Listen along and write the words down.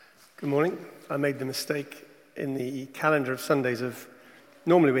Good morning. I made the mistake in the calendar of Sundays of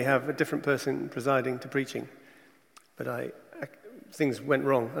normally we have a different person presiding to preaching, but things went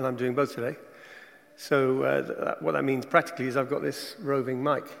wrong and I'm doing both today. So what that means practically is I've got this roving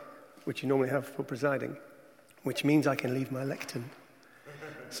mic, which you normally have for presiding, which means I can leave my lectern.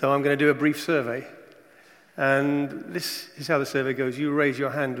 So I'm going to do a brief survey. And this is how the survey goes. You raise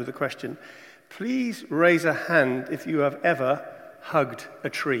your hand with a question. Please raise a hand if you have ever hugged a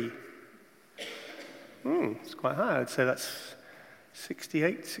tree. It's quite high. I'd say that's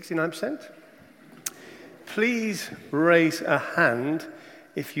 68, 69%. Please raise a hand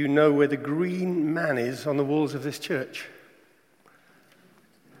if you know where the green man is on the walls of this church.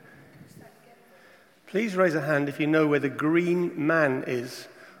 Please raise a hand if you know where the green man is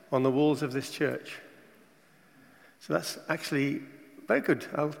on the walls of this church. So that's actually very good.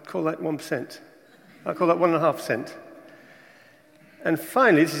 I'll call that 1%. I'll call that 1.5%. And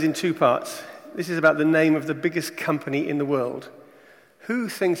finally, this is in two parts. This is about the name of the biggest company in the world. Who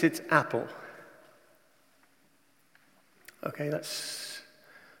thinks it's Apple? Okay, that's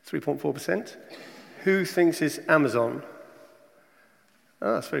 3.4%. Who thinks it's Amazon?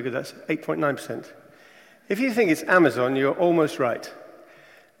 Oh, that's very good. That's 8.9%. If you think it's Amazon, you're almost right.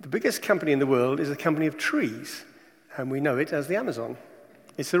 The biggest company in the world is a company of trees, and we know it as the Amazon.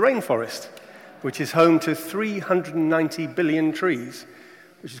 It's the rainforest, which is home to 390 billion trees,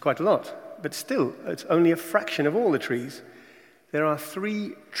 which is quite a lot. But still, it's only a fraction of all the trees. There are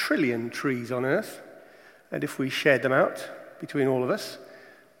 3 trillion trees on Earth, and if we shared them out between all of us,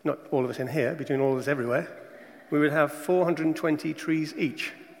 not all of us in here, between all of us everywhere, we would have 420 trees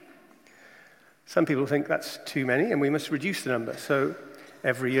each. Some people think that's too many, and we must reduce the number. So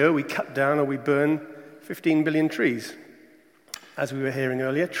every year we cut down or we burn 15 billion trees. As we were hearing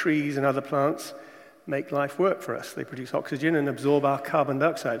earlier, trees and other plants make life work for us. They produce oxygen and absorb our carbon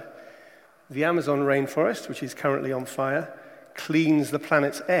dioxide. The Amazon rainforest, which is currently on fire, cleans the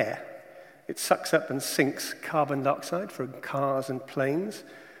planet's air. It sucks up and sinks carbon dioxide from cars and planes,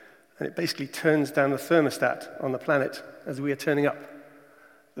 and it basically turns down the thermostat on the planet as we are turning up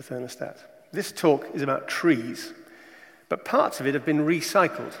the thermostat. This talk is about trees, but parts of it have been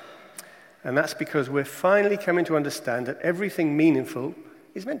recycled, and that's because we're finally coming to understand that everything meaningful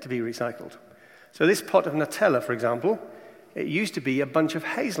is meant to be recycled. So this pot of Nutella, for example, it used to be a bunch of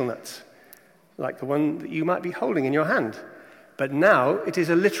hazelnuts, like the one that you might be holding in your hand. But now it is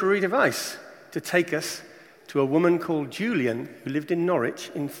a literary device to take us to a woman called Julian who lived in Norwich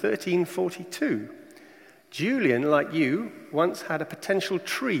in 1342. Julian, like you, once had a potential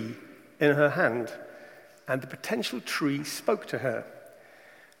tree in her hand, and the potential tree spoke to her.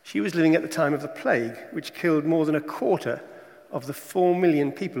 She was living at the time of the plague, which killed more than a quarter of the 4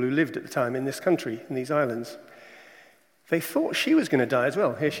 million people who lived at the time in this country, in these islands. They thought she was going to die as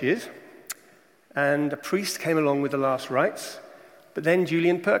well. Here she is. And a priest came along with the last rites, but then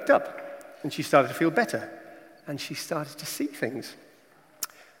Julian perked up, and she started to feel better, and she started to see things.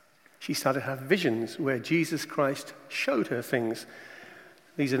 She started to have visions where Jesus Christ showed her things.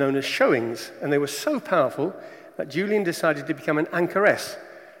 These are known as showings, and they were so powerful that Julian decided to become an anchoress,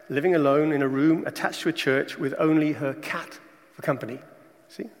 living alone in a room attached to a church with only her cat for company.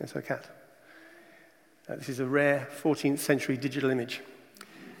 See, there's her cat. This is a rare 14th century digital image.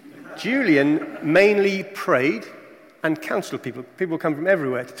 Julian mainly prayed and counseled people. People come from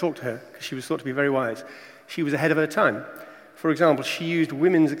everywhere to talk to her because she was thought to be very wise. She was ahead of her time. For example, she used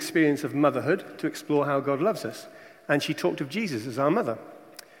women's experience of motherhood to explore how God loves us, and she talked of Jesus as our mother.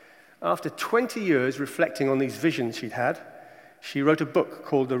 After 20 years reflecting on these visions she'd had, she wrote a book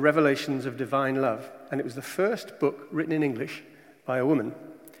called The Revelations of Divine Love, and it was the first book written in English by a woman.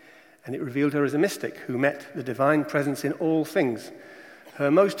 And it revealed her as a mystic who met the divine presence in all things. Her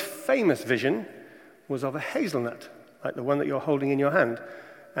most famous vision was of a hazelnut, like the one that you're holding in your hand.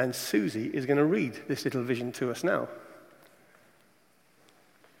 And Susie is going to read this little vision to us now.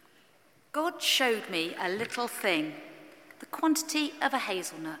 God showed me a little thing, the quantity of a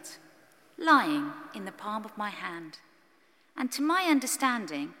hazelnut, lying in the palm of my hand. And to my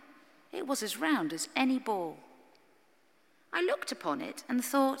understanding, it was as round as any ball. I looked upon it and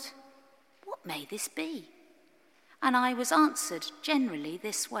thought, what may this be? And I was answered generally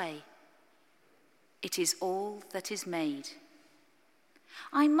this way: it is all that is made.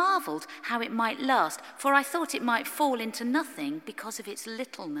 I marveled how it might last, for I thought it might fall into nothing because of its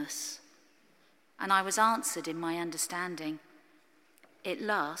littleness. And I was answered in my understanding, it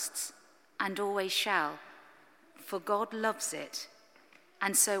lasts and always shall, for God loves it,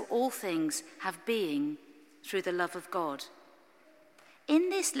 and so all things have being through the love of God. In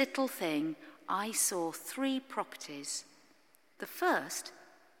this little thing I saw 3 properties. The first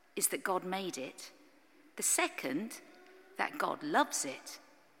is that God made it, the second, that God loves it,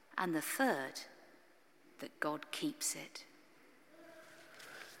 and the third, that God keeps it.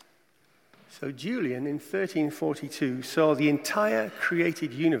 So Julian in 1342 saw the entire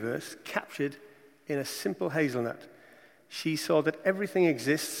created universe captured in a simple hazelnut. She saw that everything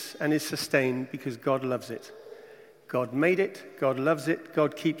exists and is sustained because God loves it. God made it, God loves it,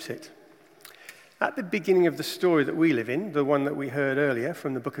 God keeps it. At the beginning of the story that we live in, the one that we heard earlier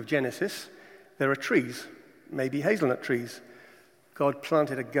from the book of Genesis, there are trees, maybe hazelnut trees. God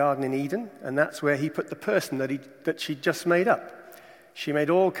planted a garden in Eden, and that's where he put the person that she just made up. She made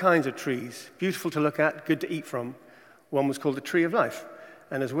all kinds of trees, beautiful to look at, good to eat from. One was called the Tree of Life.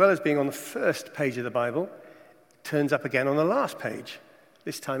 And as well as being on the first page of the Bible, it turns up again on the last page.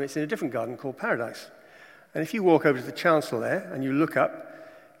 This time it's in a different garden called Paradise. And if you walk over to the chancel there and you look up,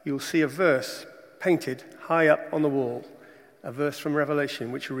 you'll see a verse painted high up on the wall, a verse from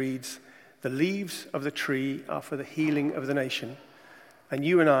Revelation which reads, "The leaves of the tree are for the healing of the nation. And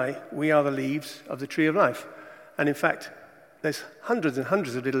you and I, we are the leaves of the Tree of Life." And in fact, there's hundreds and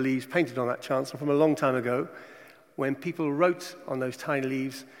hundreds of little leaves painted on that chancel from a long time ago when people wrote on those tiny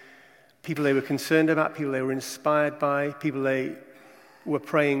leaves, people they were concerned about, people they were inspired by, people they were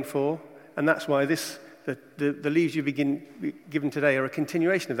praying for. And that's why the leaves you've been given today are a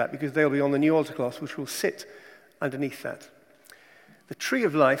continuation of that, because they'll be on the new altar cloth, which will sit underneath that. The Tree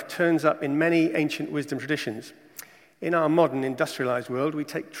of Life turns up in many ancient wisdom traditions. In our modern industrialized world, we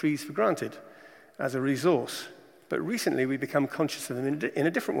take trees for granted as a resource. But recently, we've become conscious of them in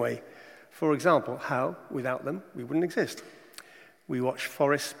a different way. For example, how, without them, we wouldn't exist. We watch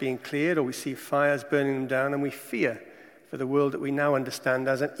forests being cleared, or we see fires burning them down, and we fear for the world that we now understand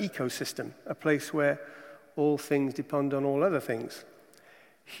as an ecosystem, a place where all things depend on all other things.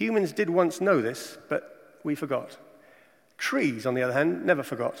 Humans did once know this, but we forgot. Trees, on the other hand, never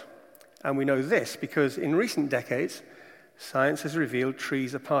forgot. And we know this because in recent decades, science has revealed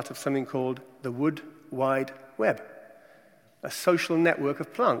trees are part of something called the Wood Wide Web, a social network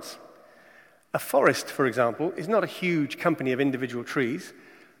of plants. A forest, for example, is not a huge company of individual trees,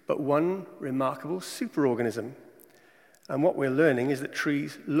 but one remarkable superorganism. And what we're learning is that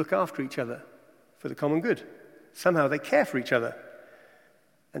trees look after each other for the common good. Somehow they care for each other.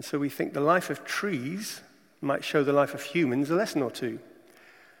 And so we think the life of trees might show the life of humans a lesson or two.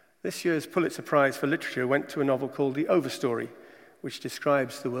 This year's Pulitzer Prize for Literature went to a novel called The Overstory, which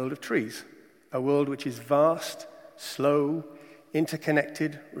describes the world of trees, a world which is vast, slow,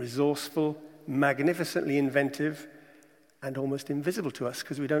 interconnected, resourceful, magnificently inventive, and almost invisible to us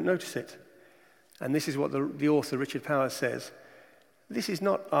because we don't notice it. And this is what the author Richard Powers says. This is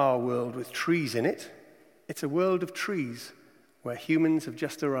not our world with trees in it. It's a world of trees where humans have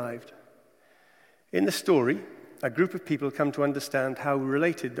just arrived. In the story, a group of people come to understand how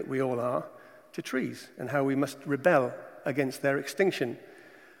related that we all are to trees and how we must rebel against their extinction.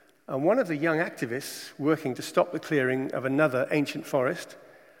 And one of the young activists working to stop the clearing of another ancient forest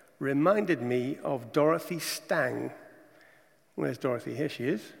reminded me of Dorothy Stang. Where's Dorothy? Here she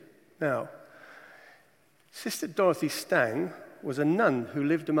is. Now, Sister Dorothy Stang was a nun who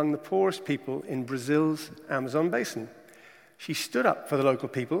lived among the poorest people in Brazil's Amazon basin. She stood up for the local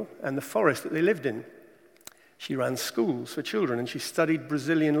people and the forest that they lived in. She ran schools for children, and she studied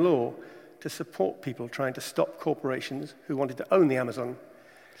Brazilian law to support people trying to stop corporations who wanted to own the Amazon.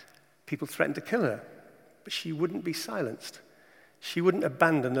 People threatened to kill her, but she wouldn't be silenced. She wouldn't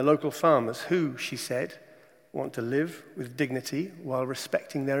abandon the local farmers who, she said, want to live with dignity while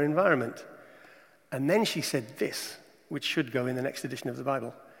respecting their environment. And then she said this, which should go in the next edition of the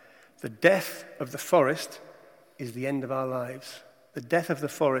Bible. The death of the forest is the end of our lives. The death of the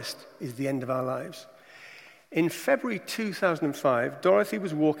forest is the end of our lives. In February 2005, Dorothy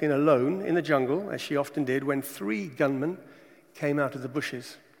was walking alone in the jungle, as she often did, when 3 gunmen came out of the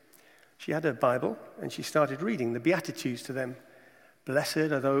bushes. She had her Bible, and she started reading the Beatitudes to them. Blessed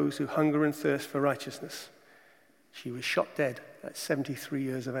are those who hunger and thirst for righteousness. She was shot dead at 73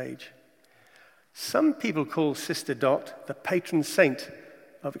 years of age. Some people call Sister Dot the patron saint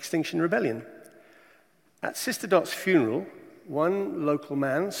of Extinction Rebellion. At Sister Dot's funeral, one local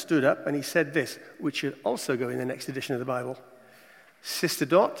man stood up and he said this, which should also go in the next edition of the Bible. Sister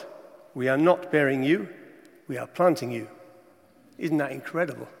Dot, we are not burying you, we are planting you. Isn't that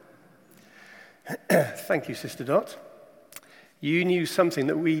incredible? Thank you, Sister Dot. You knew something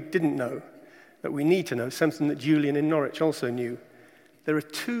that we didn't know, that we need to know, something that Julian in Norwich also knew. There are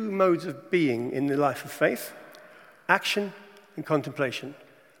 2 modes of being in the life of faith, action and contemplation,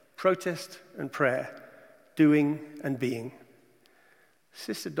 protest and prayer, doing and being.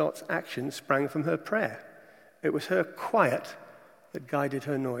 Sister Dot's action sprang from her prayer. It was her quiet, that guided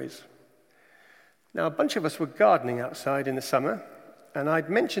her noise. Now, a bunch of us were gardening outside in the summer, and I'd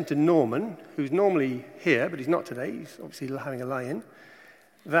mentioned to Norman, who's normally here, but he's not today, he's obviously having a lie-in,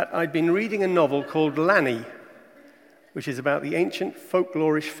 that I'd been reading a novel called Lanny, which is about the ancient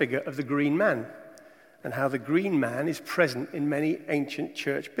folklorish figure of the Green Man, and how the Green Man is present in many ancient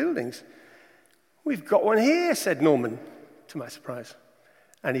church buildings. "We've got one here," said Norman, to my surprise.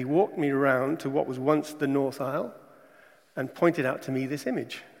 And he walked me around to what was once the north aisle and pointed out to me this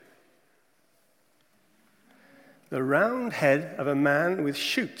image. The round head of a man with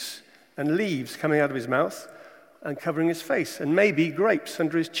shoots and leaves coming out of his mouth and covering his face, and maybe grapes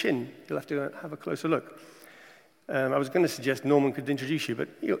under his chin. You'll have to have a closer look. I was going to suggest Norman could introduce you, but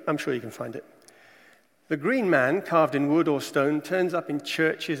I'm sure you can find it. The Green Man, carved in wood or stone, turns up in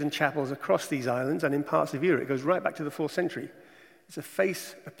churches and chapels across these islands and in parts of Europe. It goes right back to the 4th century. It's a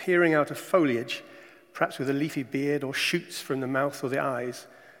face appearing out of foliage, perhaps with a leafy beard or shoots from the mouth or the eyes.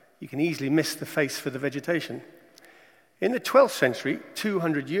 You can easily miss the face for the vegetation. In the 12th century,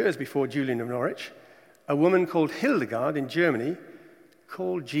 200 years before Julian of Norwich, a woman called Hildegard in Germany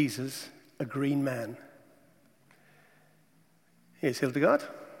called Jesus a green man. Here's Hildegard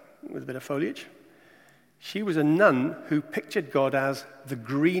with a bit of foliage. She was a nun who pictured God as the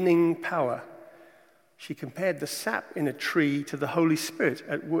greening power. She compared the sap in a tree to the Holy Spirit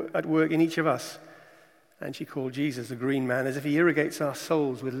at work in each of us. And she called Jesus a green man, as if he irrigates our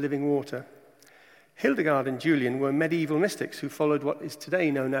souls with living water. Hildegard and Julian were medieval mystics who followed what is today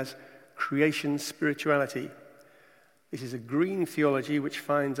known as creation spirituality. This is a green theology which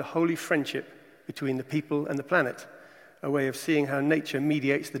finds a holy friendship between the people and the planet, a way of seeing how nature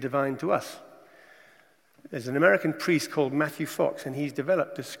mediates the divine to us. There's an American priest called Matthew Fox, and he's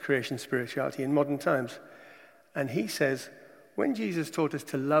developed this creation spirituality in modern times. And he says, when Jesus taught us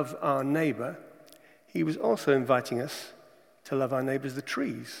to love our neighbor, he was also inviting us to love our neighbors, the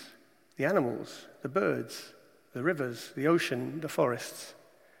trees, the animals, the birds, the rivers, the ocean, the forests.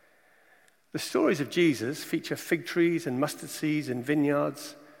 The stories of Jesus feature fig trees and mustard seeds and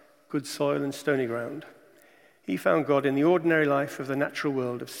vineyards, good soil and stony ground. He found God in the ordinary life of the natural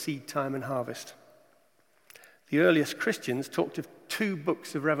world of seed time and harvest. The earliest Christians talked of 2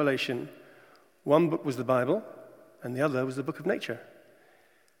 books of Revelation. One book was the Bible, and the other was the book of nature.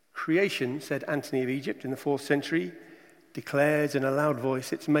 Creation, said Antony of Egypt in the 4th century, declares in a loud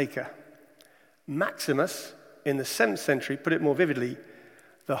voice its maker. Maximus, in the 7th century, put it more vividly.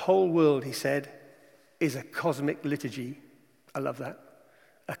 The whole world, he said, is a cosmic liturgy. I love that.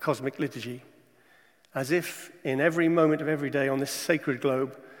 A cosmic liturgy. As if in every moment of every day on this sacred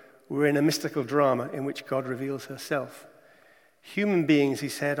globe, we're in a mystical drama in which God reveals herself. Human beings, he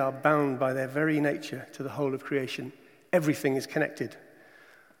said, are bound by their very nature to the whole of creation. Everything is connected.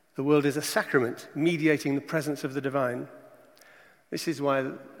 The world is a sacrament mediating the presence of the divine. This is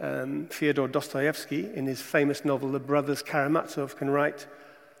why Fyodor Dostoevsky, in his famous novel The Brothers Karamazov, can write,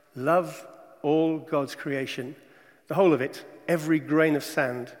 "Love all God's creation, the whole of it, every grain of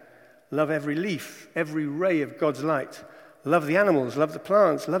sand. Love every leaf, every ray of God's light. Love the animals, love the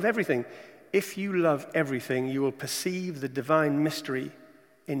plants, love everything. If you love everything, you will perceive the divine mystery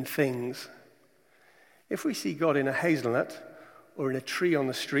in things." If we see God in a hazelnut or in a tree on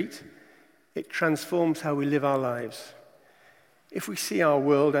the street, it transforms how we live our lives. If we see our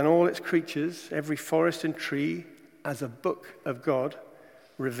world and all its creatures, every forest and tree, as a book of God,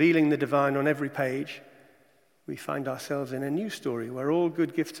 revealing the divine on every page, we find ourselves in a new story where all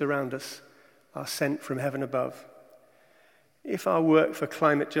good gifts around us are sent from heaven above. If our work for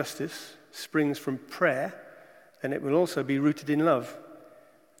climate justice springs from prayer, then it will also be rooted in love,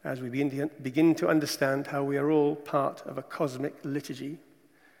 as we begin to understand how we are all part of a cosmic liturgy,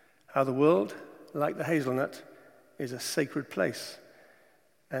 how the world, like the hazelnut, is a sacred place.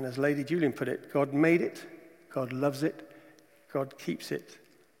 And as Lady Julian put it, God made it, God loves it, God keeps it.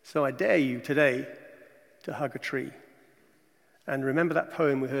 So I dare you today to hug a tree. And remember that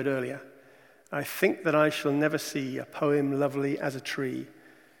poem we heard earlier. I think that I shall never see a poem lovely as a tree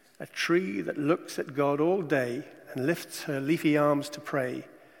that looks at God all day and lifts her leafy arms to pray.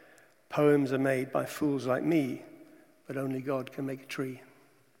 Poems are made by fools like me, but only God can make a tree.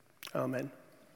 Amen.